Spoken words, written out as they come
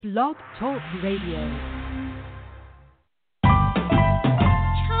Blog Talk Radio.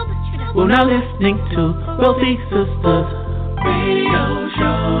 We're now listening to Wealthy Sistas Radio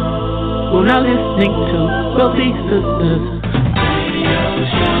Show. We're now listening to Wealthy Sistas Radio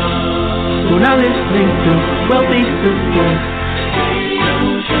Show. We're now listening to Wealthy Sistas Radio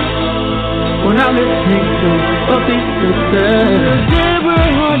Show. We're now listening to Wealthy Sistas. Deborah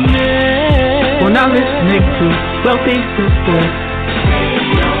Hardnett. We're now listening to Wealthy Sistas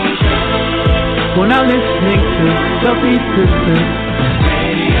Radio Show. We're now listening to Wealthy Sistas.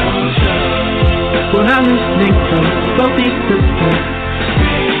 We're now listening to Wealthy Sistas.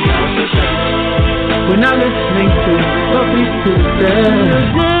 We're now listening to Wealthy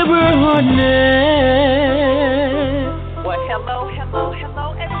Sistas. Deborah Hardnett. Well, hello, and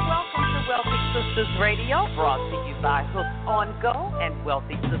welcome to Wealthy Sistas Radio, brought to you by Hook on Go and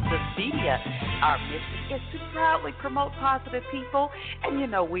Wealthy Sistas Media. Our mission is to proudly promote positive people, and you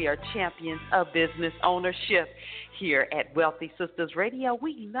know we are champions of business ownership. Here at Wealthy Sistas Radio,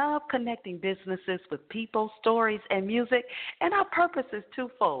 we love connecting businesses with people, stories, and music, and our purpose is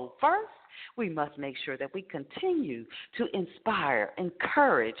twofold. First, we must make sure that we continue to inspire,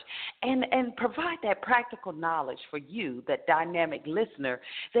 encourage, and provide that practical knowledge for you, that dynamic listener,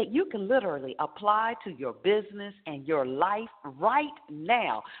 that you can literally apply to your business and your life right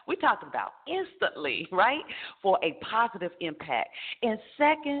now. We're talking about instantly, right, for a positive impact. And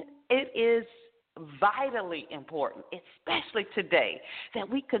second, it is vitally important, especially today, that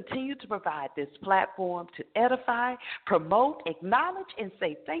we continue to provide this platform to edify, promote, acknowledge, and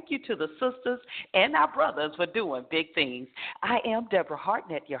say thank you to the sisters and our brothers for doing big things. I am Deborah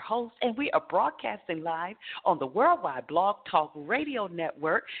Hardnett, your host, and we are broadcasting live on the Worldwide Blog Talk Radio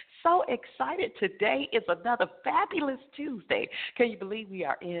Network. So excited. Today is another fabulous Tuesday. Can you believe we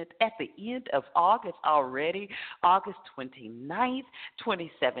are at the end of August already, August 29th,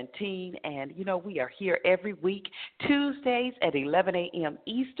 2017, and you know, we are here every week, Tuesdays at 11 a.m.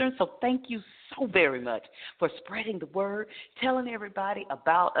 Eastern. So thank you so very much for spreading the word, telling everybody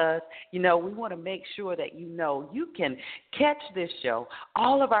about us. You know, we want to make sure that you know you can catch this show,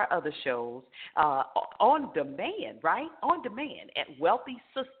 all of our other shows, on demand, right? On demand at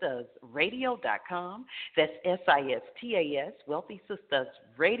wealthysistasradio.com. That's SISTAS,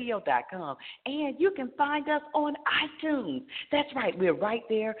 wealthysistasradio.com. And you can find us on iTunes. That's right. We're right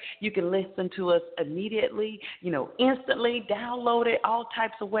there. You can listen to us immediately, you know, instantly, download it all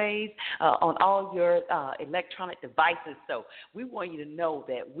types of ways on all your electronic devices. So we want you to know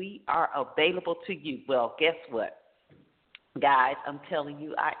that we are available to you. Well, guess what? Guys, I'm telling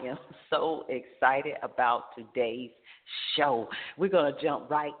you, I am so excited about today's show. We're going to jump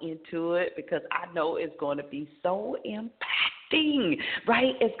right into it because I know it's going to be so impacting,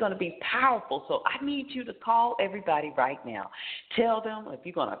 right? It's going to be powerful. So I need you to call everybody right now. Tell them, if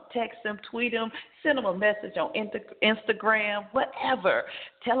you're going to text them, tweet them, send them a message on Instagram, whatever.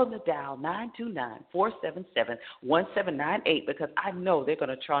 Tell them to dial 929-477-1798 because I know they're going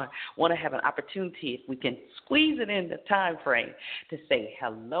to want to have an opportunity, if we can squeeze it in the time frame, to say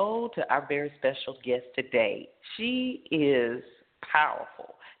hello to our very special guest today. She is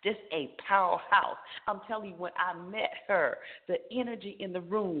powerful. Just a powerhouse. I'm telling you, when I met her, the energy in the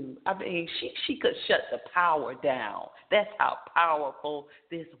room, I mean, she could shut the power down. That's how powerful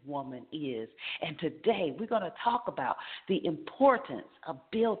this woman is. And today we're going to talk about the importance of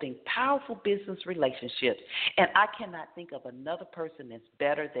building powerful business relationships. And I cannot think of another person that's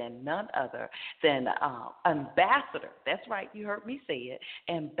better than none other than Ambassador. That's right, you heard me say it.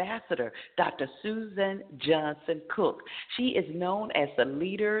 Ambassador Dr. Suzan Johnson Cook. She is known as the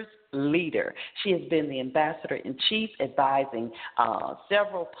leader. She has been the ambassador-in-chief advising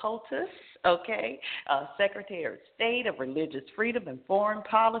several POTUS, Secretary of State of Religious Freedom and Foreign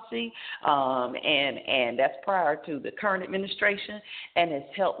Policy, and that's prior to the current administration, and has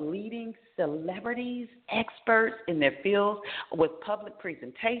helped leading celebrities, experts in their fields with public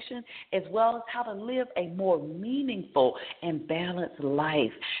presentation, as well as how to live a more meaningful and balanced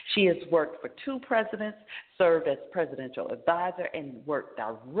life. She has worked for 2 presidents, served as presidential advisor, and worked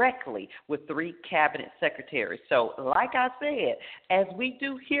directly with 3 cabinet secretaries. So, like I said, as we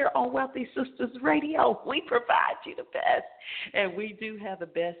do here on Wealthy Sistas Radio, we provide you the best. And we do have the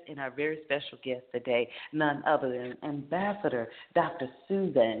best in our very special guest today, none other than Ambassador Dr.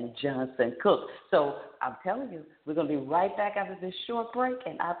 Suzan Johnson Cook. So I'm telling you, we're going to be right back after this short break,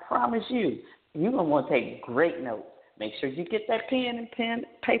 and I promise you, you're going to want to take great notes. Make sure you get that pen and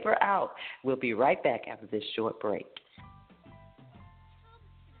paper out. We'll be right back after this short break.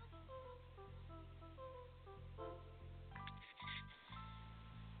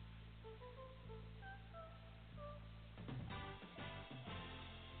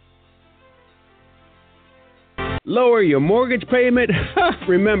 Lower your mortgage payment?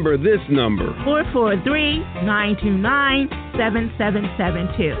 Remember this number.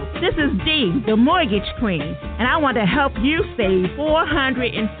 443-929-7772. This is Dee, the Mortgage Queen, and I want to help you save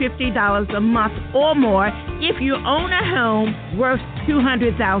 $450 a month or more if you own a home worth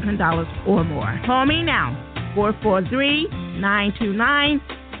 $200,000 or more. Call me now,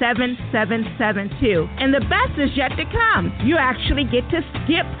 443-929-7772. And the best is yet to come. You actually get to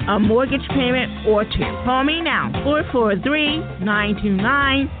skip a mortgage payment or two. Call me now,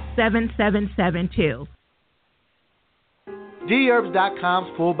 443-929-7772.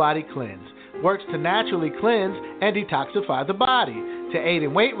 Dherbs.com's Full Body Cleanse works to naturally cleanse and detoxify the body to aid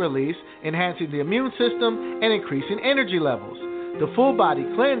in weight release, enhancing the immune system, and increasing energy levels. The Full Body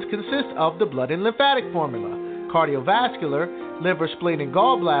Cleanse consists of the blood and lymphatic formula, cardiovascular, liver, spleen, and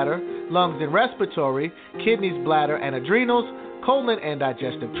gallbladder, lungs and respiratory, kidneys, bladder, and adrenals, colon and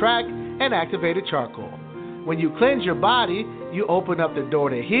digestive tract, and activated charcoal. When you cleanse your body, you open up the door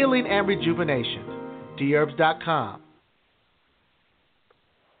to healing and rejuvenation. Dherbs.com.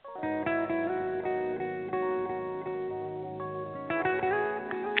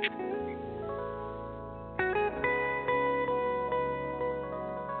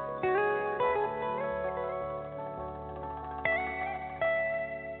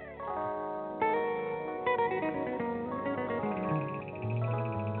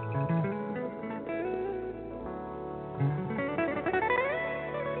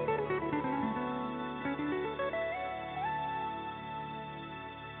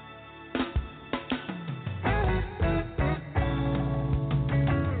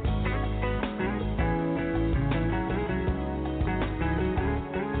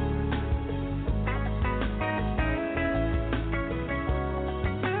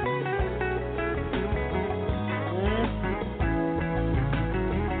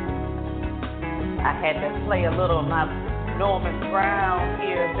 I had to play a little of my Norman Brown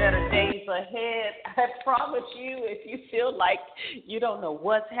here, Better Days Ahead. I promise you, if you feel like you don't know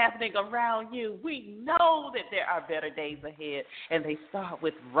what's happening around you, we know that there are better days ahead, and they start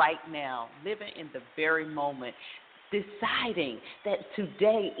with right now, living in the very moment, deciding that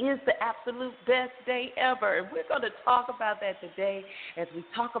today is the absolute best day ever. And we're going to talk about that today as we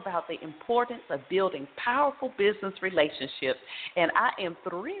talk about the importance of building powerful business relationships. And I am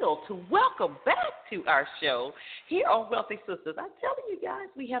thrilled to welcome back to our show here on Wealthy Sistas. I'm telling you guys,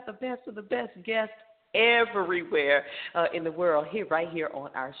 we have the best of the best guests everywhere in the world right here on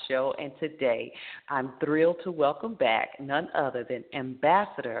our show. And today I'm thrilled to welcome back none other than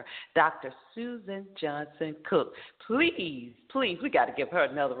Ambassador Dr. Suzan Johnson Cook. Please, we got to give her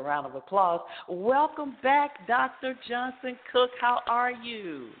another round of applause. Welcome back, Dr. Johnson Cook. How are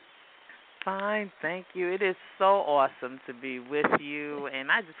you? Fine, thank you. It is so awesome to be with you, and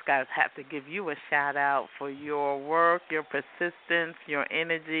I just have to give you a shout out for your work, your persistence, your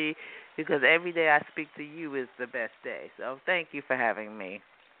energy, because every day I speak to you is the best day. So thank you for having me.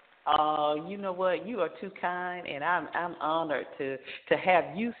 You know what? You are too kind, and I'm honored to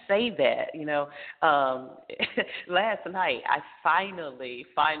have you say that. You know, last night I finally,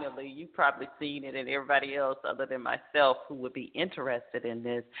 you've probably seen it, and everybody else other than myself who would be interested in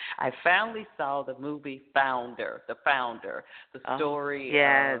this, I finally saw the movie The story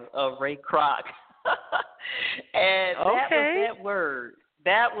of Ray Kroc. And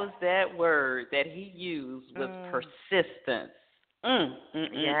that was that word that he used was persistence.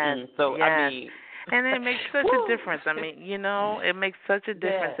 Yes. So yes. I mean, and it makes such a difference. I mean, you know, it makes such a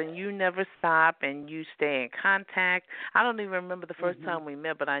difference, and you never stop, and you stay in contact. I don't even remember the first time we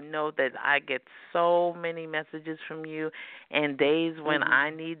met, but I know that I get so many messages from you, and days when I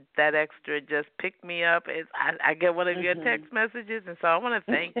need that extra, just pick me up. I get one of your text messages, and so I want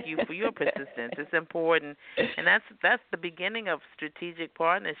to thank you for your persistence. It's important, and that's the beginning of strategic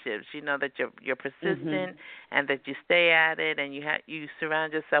partnerships. You know, that you're persistent, and that you stay at it, and you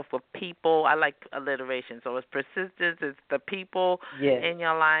surround yourself with people. I like alliteration. So it's persistence, it's the people in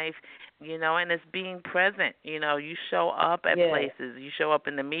your life, you know, and it's being present. You know, you show up at places. You show up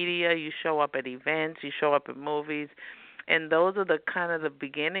in the media. You show up at events. You show up at movies. And those are the kind of the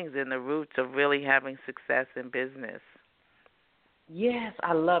beginnings and the roots of really having success in business. Yes,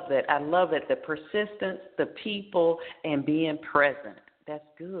 I love that. The persistence, the people, and being present. That's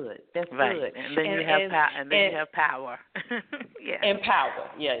good. That's good. And then you have power. Yeah. And power.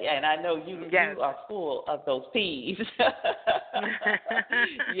 Yeah. And I know you are full of those P's.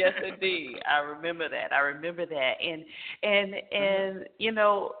 Yes, indeed. I remember that. And you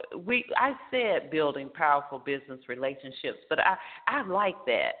know, I said building powerful business relationships, but I like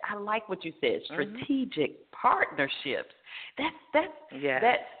that. I like what you said. Strategic partnerships. That's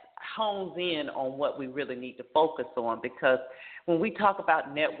hones in on what we really need to focus on, because when we talk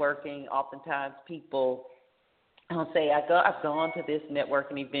about networking, oftentimes people say, I've gone to this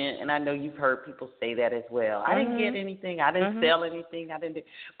networking event, and I know you've heard people say that as well. I didn't get anything. I didn't sell anything.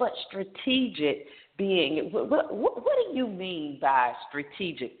 But strategic being, what do you mean by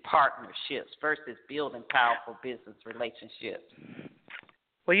strategic partnerships versus building powerful business relationships?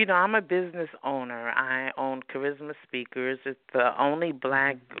 Well, I'm a business owner. I own Charisma Speakers. It's the only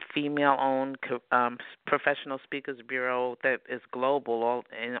black female-owned professional speakers bureau that is global,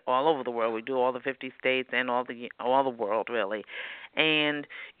 all over the world. We do all the 50 states and all the world, really. And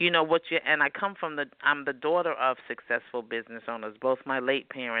and I come from I'm the daughter of successful business owners. Both my late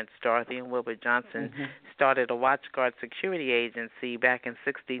parents, Dorothy and Wilbur Johnson, started a watch guard security agency back in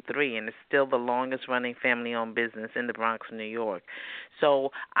 '63, and it's still the longest running family-owned business in the Bronx, New York.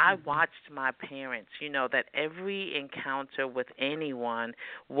 So I watched my parents, that every encounter with anyone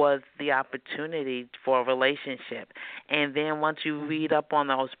was the opportunity for a relationship. And then once you read up on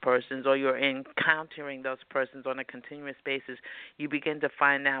those persons, or you're encountering those persons on a continuous basis, you begin to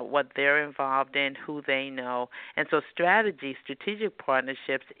find out what they're involved in, who they know. And so strategic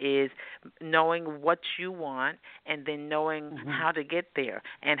partnerships is knowing what you want and then knowing how to get there.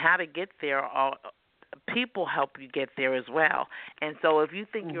 And how to get there people help you get there as well. And so if you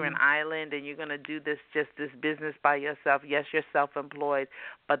think you're an island and you're going to do this business by yourself, yes, you're self-employed,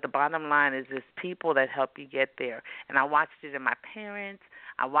 but the bottom line is there's people that help you get there. And I watched it in my parents.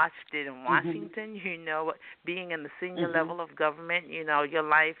 I watched it in Washington. Being in the senior level of government, your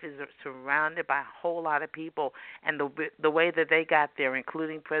life is surrounded by a whole lot of people. And the way that they got there,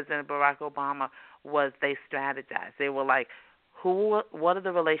 including President Barack Obama, was they strategized. They were like, what are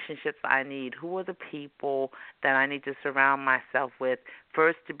the relationships I need? Who are the people that I need to surround myself with?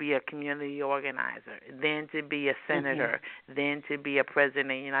 First, to be a community organizer, then to be a senator, then to be a president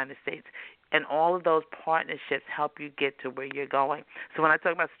of the United States. And all of those partnerships help you get to where you're going. So when I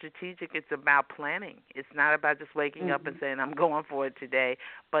talk about strategic, it's about planning. It's not about just waking up and saying, I'm going for it today,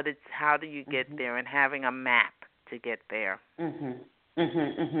 but it's how do you get there and having a map to get there. And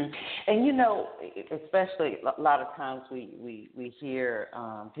especially a lot of times we hear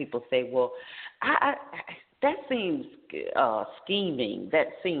people say, well, I that seems scheming, that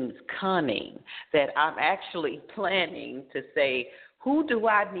seems cunning, that I'm actually planning to say, who do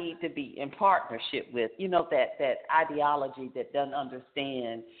I need to be in partnership with? That ideology that doesn't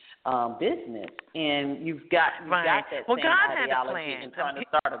understand business, and you've got that same ideology in trying to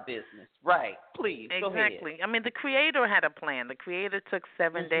start a business. Right. Please, go ahead. Exactly. I mean, the Creator had a plan. The Creator took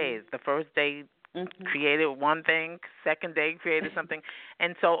 7 days. The first day created one thing, second day created something,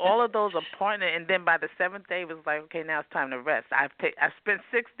 and so all of those are partnered. And then by the seventh day, it was like, okay, now it's time to rest. I spent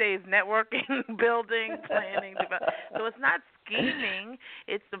 6 days networking, building, planning. So it's not scheming.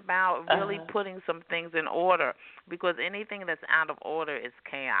 It's about really putting some things in order, because anything that's out of order is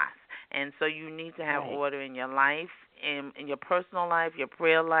chaos. And so you need to have order in your life, in your personal life, your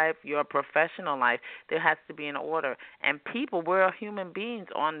prayer life, your professional life. There has to be an order. And people, we're human beings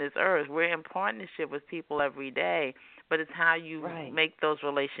on this earth. We're in partnership with people every day, but it's how you make those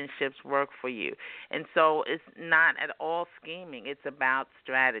relationships work for you. And so it's not at all scheming. It's about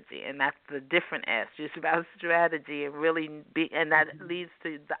strategy, and that's the different S. It's about strategy and and that leads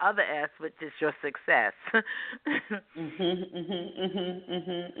to the other S, which is your success.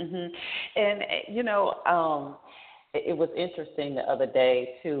 And it was interesting the other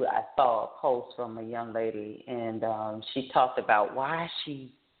day too. I saw a post from a young lady, and she talked about why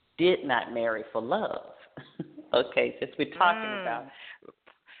she did not marry for love. Okay, since we're talking about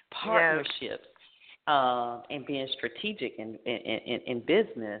partnerships and being strategic in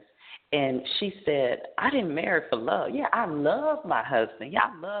business, and she said, I didn't marry for love. Yeah, I love my husband. Yeah,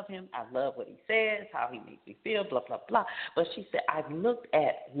 I love him. I love what he says, how he makes me feel, blah, blah, blah. But she said, I've looked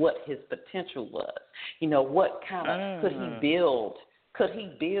at what his potential was. What kind of could he build?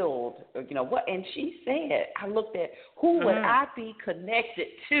 What? And she said, I looked at who would I be connected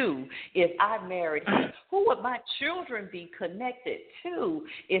to if I married him? Who would my children be connected to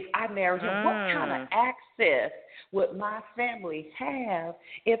if I married him? What kind of access would my family have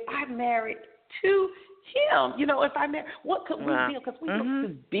if I married to him? If I married, what could we build? Because we look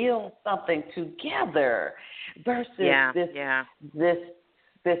to build something together versus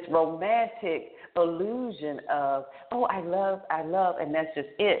this romantic illusion of, I love, and that's just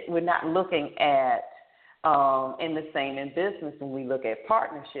it. We're not looking at in the same in business when we look at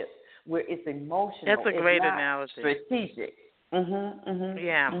partnerships where it's emotional. That's a great analogy. Strategic.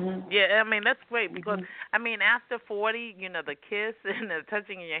 Yeah. I mean, that's great because after 40, the kiss and the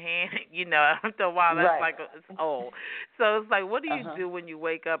touching of your hand, after a while, that's like it's old. So it's like, what do you do when you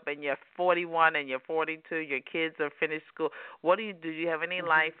wake up and you're 41 and you're 42, your kids are finished school? What do? Do you have any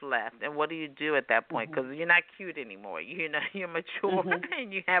life left? And what do you do at that point? Because you're not cute anymore. You know, you're mature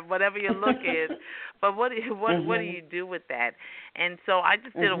and you have whatever your look is. But what do you do with that? And so I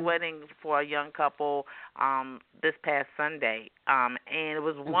just did a wedding for a young couple this past Sunday, and it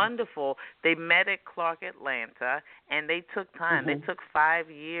was wonderful. They met at Clark, Atlanta, and they took time. They took 5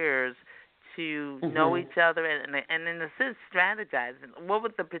 years to know each other and in a sense strategize. What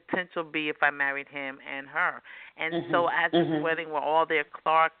would the potential be if I married him and her? And so at this wedding were all their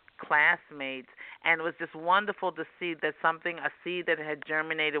Clark classmates, and it was just wonderful to see that a seed that had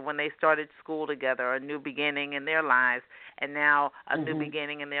germinated when they started school together, a new beginning in their lives, and now a new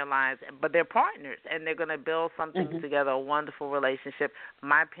beginning in their lives. But they're partners, and they're going to build something together, a wonderful relationship.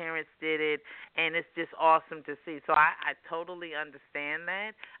 My parents did it, and it's just awesome to see. So I totally understand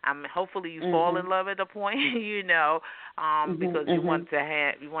that. Hopefully you fall in love at a point, you know, because you want to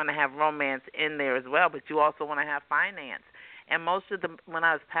have romance in there as well, but you also want to have finance. And when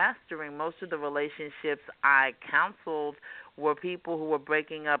I was pastoring, most of the relationships I counseled were people who were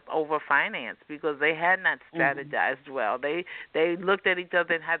breaking up over finance because they had not strategized well. They looked at each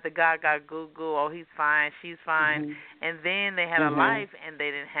other and had the gaga goo goo, oh, he's fine, she's fine, and then they had a life and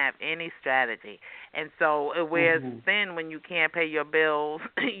they didn't have any strategy. And so it wears thin when you can't pay your bills,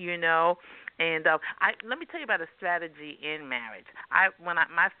 you know. And let me tell you about a strategy in marriage.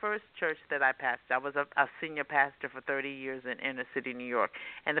 My first church that I pastored, I was a senior pastor for 30 years in inner city New York.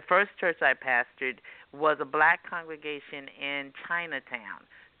 And the first church I pastored was a black congregation in Chinatown.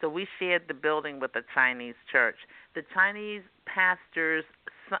 So we shared the building with a Chinese church. The Chinese pastors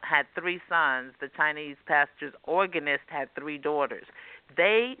had 3 sons. The Chinese pastor's organist had 3 daughters.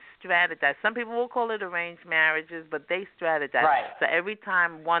 They strategized. Some people will call it arranged marriages, but they strategized. Right. So every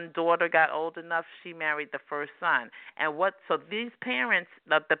time one daughter got old enough, she married the first son. And so these parents,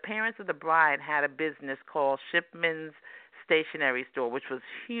 the parents of the bride, had a business called Shipman's Stationery Store, which was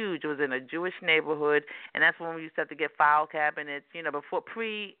huge. It was in a Jewish neighborhood, and that's when we used to have to get file cabinets, you know, before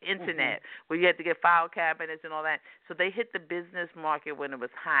pre-internet, where you had to get file cabinets and all that. So they hit the business market when it was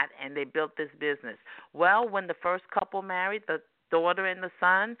hot, and they built this business. Well, when the first couple married, the daughter and the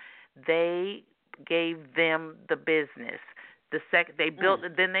son, they gave them the business. Then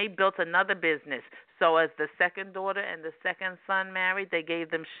they built another business. So as the second daughter and the second son married, they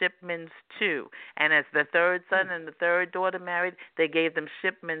gave them Shipmans 2. And as the third son and the third daughter married, they gave them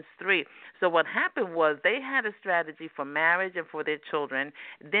Shipmans 3. So what happened was they had a strategy for marriage and for their children.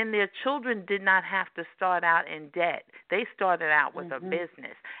 Then their children did not have to start out in debt. They started out with a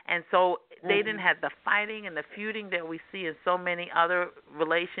business. And so they didn't have the fighting and the feuding that we see in so many other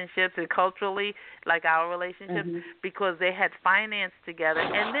relationships and culturally, like our relationships, because they had finance together,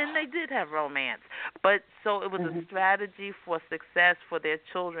 and then they did have romance. But so it was a strategy for success for their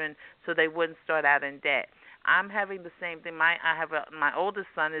children so they wouldn't start out in debt. I'm having the same thing. My oldest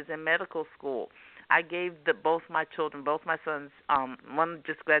son is in medical school. I gave both my children, both my sons, one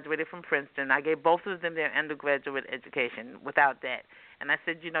just graduated from Princeton. I gave both of them their undergraduate education without debt. And I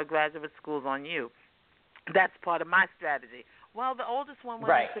said, you know, graduate school's on you. That's part of my strategy. Well, the oldest one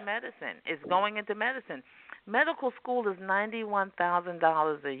went into medicine, is going into medicine. Medical school is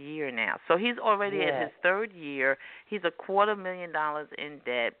 $91,000 a year now. So he's already at his third year. He's $250,000 in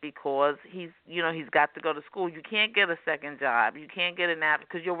debt because he's got to go to school. You can't get a second job. You can't get an app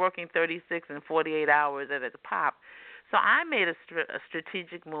because you're working 36 and 48 hours at a pop. So I made a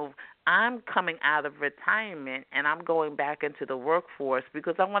strategic move. I'm coming out of retirement, and I'm going back into the workforce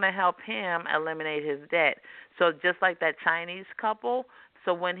because I want to help him eliminate his debt. So just like that Chinese couple,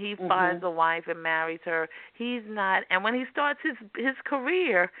 so when he finds a wife and marries her, he's not, and when he starts his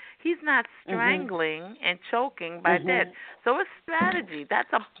career, he's not strangling and choking by debt. So it's strategy.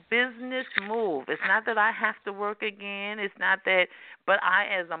 That's a business move. It's not that I have to work again. It's not that, but I,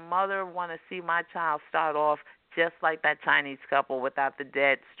 as a mother, want to see my child start off just like that Chinese couple without the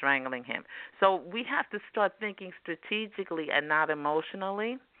debt strangling him. So we have to start thinking strategically and not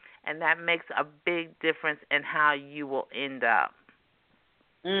emotionally, and that makes a big difference in how you will end up.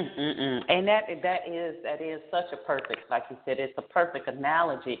 And that is such a perfect, like you said, it's a perfect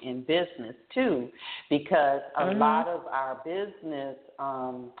analogy in business too, because a lot of our business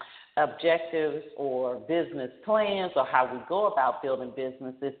objectives or business plans or how we go about building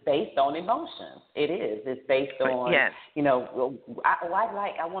business is based on emotions. It is. It's based on, you know, I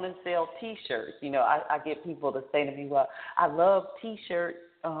want to sell T-shirts. You know, I get people to say to me, well, I love T-shirts.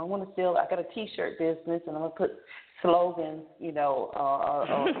 I got a T-shirt business, and I'm going to put slogans, you know,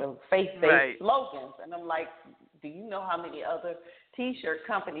 faith-based slogans. And I'm like, do you know how many other T-shirt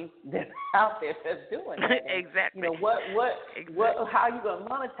companies that are out there that's doing that. Exactly. You know, what, how are you going to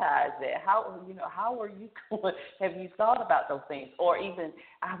monetize that? How are you going? Have you thought about those things? Or even,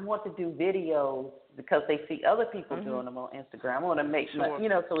 I want to do videos because they see other people doing them on Instagram. I want to make sure,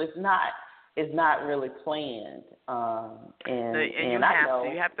 so it's not really planned. You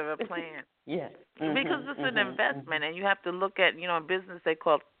have to have a plan. Yes. Because it's an investment, and you have to look at, in business they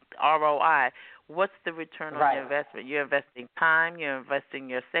call it ROI. What's the return on your investment? You're investing time, you're investing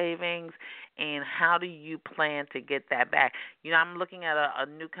your savings, and how do you plan to get that back? I'm looking at a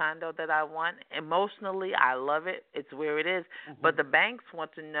new condo that I want. Emotionally, I love it. It's where it is. But the banks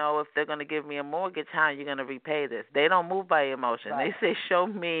want to know if they're going to give me a mortgage, how are you going to repay this? They don't move by emotion. They say, show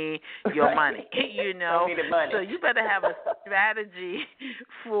me your money, Show me the money. So you better have a strategy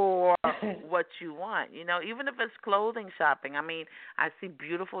for what you want. Even if it's clothing shopping. I mean, I see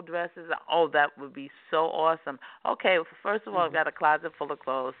beautiful dresses. Oh, that would be so awesome. Okay, well, first of all, I've got a closet full of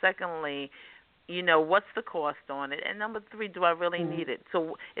clothes. Secondly, what's the cost on it? And number 3, do I really need it?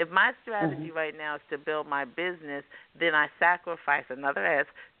 So if my strategy right now is to build my business, then I sacrifice, another S,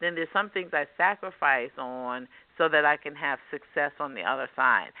 then there's some things I sacrifice on so that I can have success on the other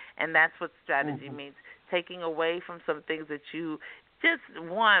side. And that's what strategy means, taking away from some things that you just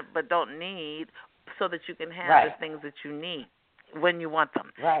want but don't need so that you can have the things that you need when you want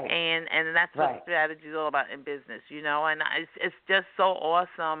them. Right. And that's what strategy is all about in business, and it's just so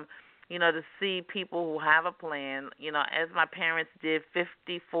awesome, to see people who have a plan, as my parents did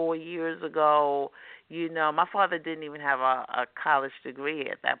 54 years ago. My father didn't even have a college degree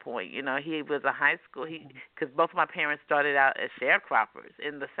at that point. He was a high school, because both of my parents started out as sharecroppers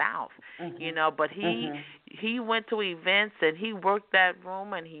in the South, but he went to events and he worked that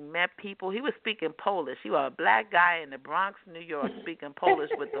room and he met people. He was speaking Polish. He was a black guy in the Bronx, New York, speaking Polish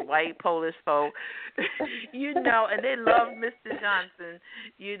with the white Polish folk, and they loved Mr. Johnson.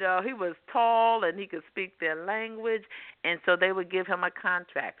 He was tall and he could speak their language, and so they would give him a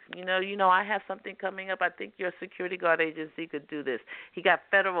contract. I have something coming up. I think your security guard agency could do this. He got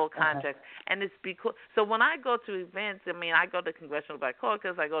federal contracts, and it's because. So when I go to events, I go to Congressional Black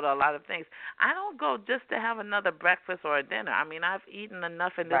Caucus. I go to a lot of things. I don't go just to have another breakfast or a dinner. I've eaten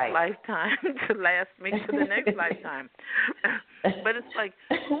enough in this lifetime to last me to the next lifetime. But it's like,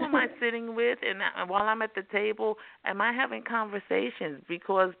 who am I sitting with? And while I'm at the table, am I having conversations?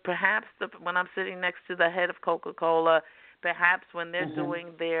 Because perhaps when I'm sitting next to the head of Coca-Cola, perhaps when they're doing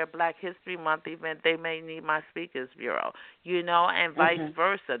their Black History Month event, they may need my speakers bureau, and vice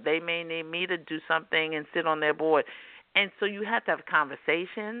versa. They may need me to do something and sit on their board. And so you have to have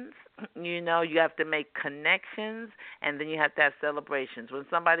conversations, you have to make connections, and then you have to have celebrations. When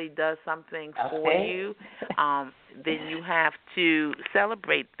somebody does something for you, then you have to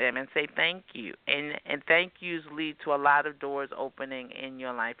celebrate them and say thank you. And thank yous lead to a lot of doors opening in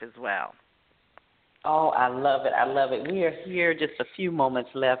your life as well. Oh, I love it. I love it. We are here, just a few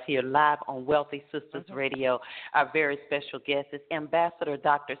moments left here, live on Wealthy Sistas Radio. Our very special guest is Ambassador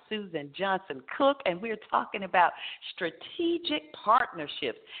Dr. Suzan Johnson Cook, and we're talking about strategic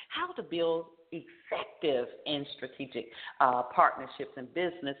partnerships, how to build effective and strategic partnerships in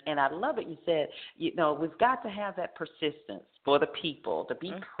business. And I love it. You said, we've got to have that persistence for the people, to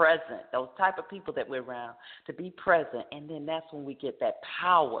be present, those type of people that we're around, to be present, and then that's when we get that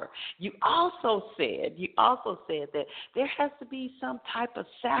power. You also said that there has to be some type of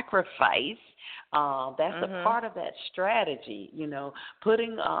sacrifice. That's a part of that strategy,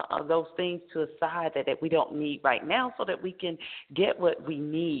 putting those things to a side that we don't need right now so that we can get what we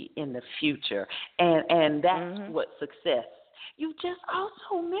need in the future. And that's what success. You just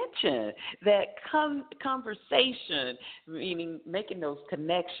also mentioned that conversation, meaning making those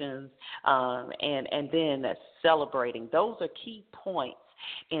connections and then celebrating. Those are key points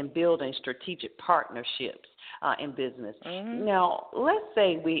in building strategic partnerships in business. Now, let's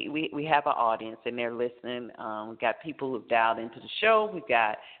say we have an audience and they're listening. We've got people who've dialed into the show. We've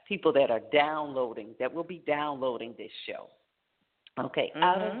got people that are that will be downloading this show. Okay,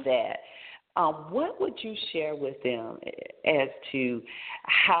 out of that, what would you share with them as to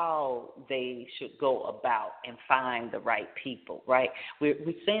how they should go about and find the right people, right? We're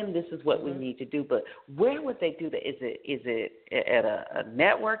saying this is what we need to do, but where would they do that? Is it at a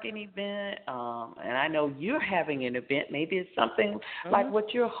networking event? And I know you're having an event. Maybe it's something like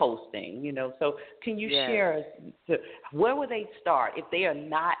what you're hosting, So can you share where would they start if they are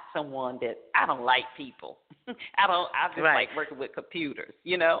not someone that I don't like people? I just like working with computers,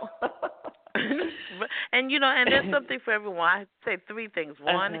 And and there's something for everyone. I say three things.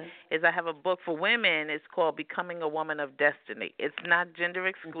 One is I have a book for women. It's called Becoming a Woman of Destiny. It's not gender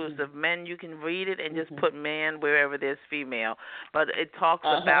exclusive. Men, you can read it and just put man wherever there's female. But it talks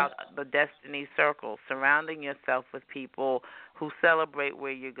about the destiny circle, surrounding yourself with people who celebrate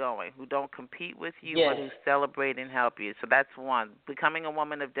where you're going, who don't compete with you, but who celebrate and help you. So that's one. Becoming a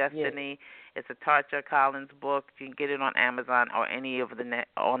Woman of Destiny. It's a Tarcher Collins book. You can get it on Amazon or any of the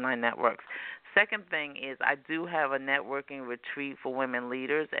online networks. Second thing is I do have a networking retreat for women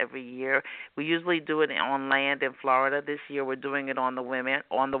leaders every year. We usually do it on land in Florida. This year we're doing it on the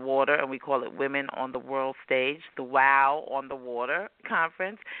water, and we call it Women on the World Stage, the WOW on the Water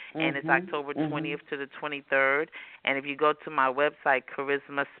Conference, and it's October 20th to the 23rd. And if you go to my website,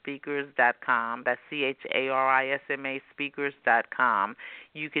 charismaspeakers.com, that's CHARISMA speakers.com,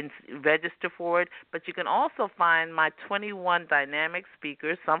 you can register for it, but you can also find my 21 dynamic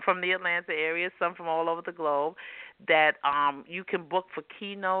speakers, some from the Atlanta area, some from all over the globe, that you can book for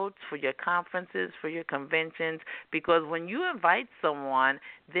keynotes, for your conferences, for your conventions, because when you invite someone,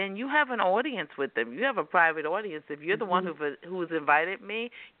 then you have an audience with them. You have a private audience. If you're the one who's invited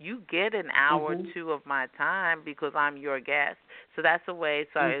me, you get an hour or two of my time because I'm your guest. So that's a way.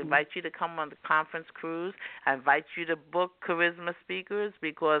 So I invite you to come on the conference cruise. I invite you to book Charisma Speakers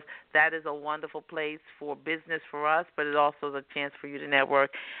because that is a wonderful place for business for us, but it also is a chance for you to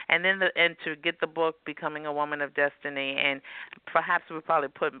network. And then to get the book, Becoming a Woman of Destiny, and perhaps we'll probably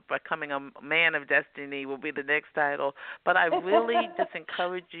put Becoming a Man of Destiny will be the next title. But I really just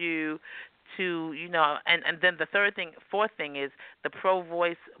encourage you to, and then the fourth thing is the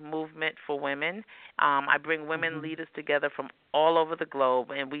pro-voice movement for women. I bring women leaders together from all over the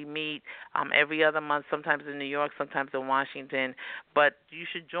globe, and we meet every other month, sometimes in New York, sometimes in Washington. But you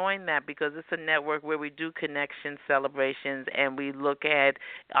should join that because it's a network where we do connection celebrations, and we look at,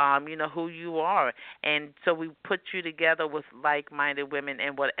 who you are. And so we put you together with like-minded women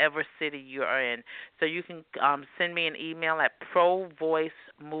in whatever city you are in. So you can send me an email at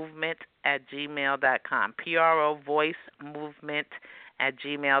provoicemovement@gmail.com,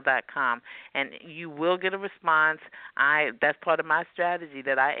 provoicemovement@gmail.com, and you will get a response. That's part of my strategy,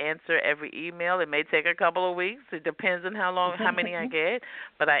 that I answer every email. It may take a couple of weeks. It depends on how many I get,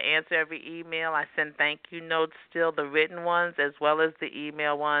 but I answer every email. I send thank you notes, still the written ones as well as the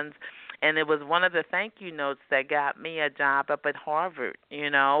email ones. And it was one of the thank you notes that got me a job up at Harvard,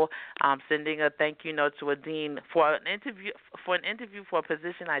 sending a thank you note to a dean for an interview for a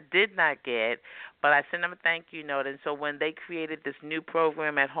position I did not get, but I sent him a thank you note. And so when they created this new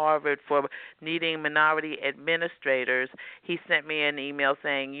program at Harvard for needing minority administrators, he sent me an email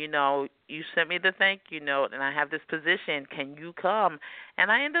saying, you sent me the thank you note and I have this position. Can you come?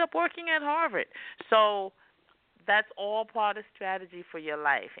 And I ended up working at Harvard. So that's all part of strategy for your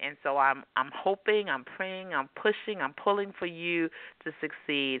life. And so I'm hoping, I'm praying, I'm pushing, I'm pulling for you to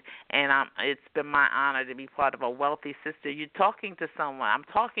succeed. And it's been my honor to be part of a Wealthy Sister. I'm talking to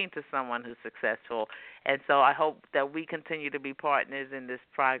someone who's successful. And so I hope that we continue to be partners in this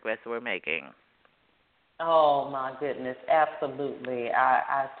progress we're making. Oh, my goodness, absolutely.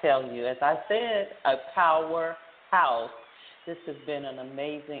 I tell you, as I said, a powerhouse. This has been an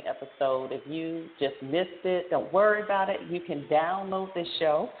amazing episode. If you just missed it, don't worry about it. You can download this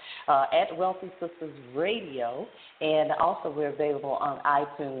show at Wealthy Sistas Radio, and also we're available on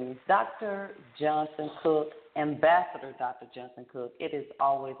iTunes. Dr. Johnson Cook, Ambassador Dr. Johnson Cook, it is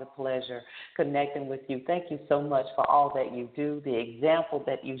always a pleasure connecting with you. Thank you so much for all that you do, the example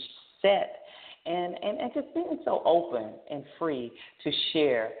that you set, and just being so open and free to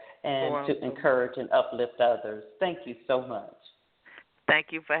share and to encourage and uplift others. Thank you so much. Thank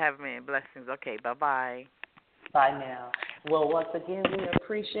you for having me. Blessings. Okay, bye-bye. Bye now. Well, once again, we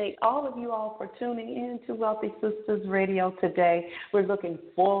appreciate all of you all for tuning in to Wealthy Sistas Radio today. We're looking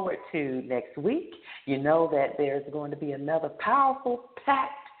forward to next week. You know that there's going to be another powerful,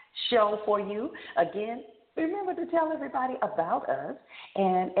 packed show for you. Again, remember to tell everybody about us.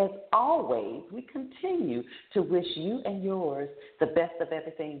 And as always, we continue to wish you and yours the best of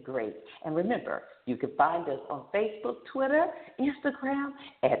everything great. And remember, you can find us on Facebook, Twitter, Instagram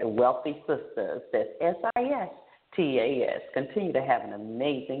at Wealthy Sistas. That's SISTAS. Continue to have an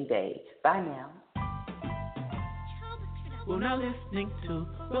amazing day. Bye now. We're now listening to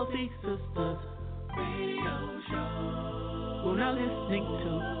Wealthy Sistas Radio Show. We're now listening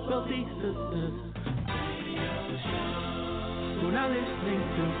to Wealthy Sistas. We're now listening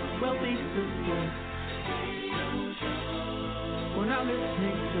to Wealthy Sistas. We're now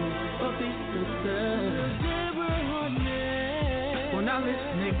listening to Wealthy Sistas. Deborah Hardnett. We're now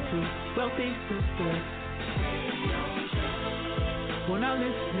listening to Wealthy Sistas. We're now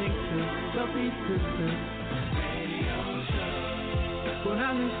listening to Wealthy Sistas Radio Show. We're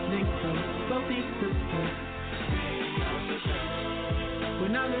now listening to Wealthy Sistas Radio Show.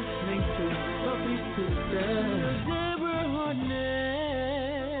 We're now listening to Wealthy Sistas. Deborah Hardnett.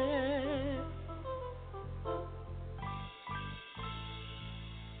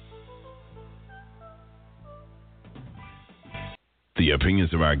 The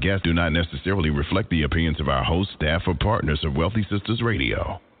opinions of our guests do not necessarily reflect the opinions of our hosts, staff, or partners of Wealthy Sistas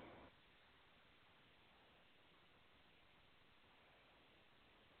Radio.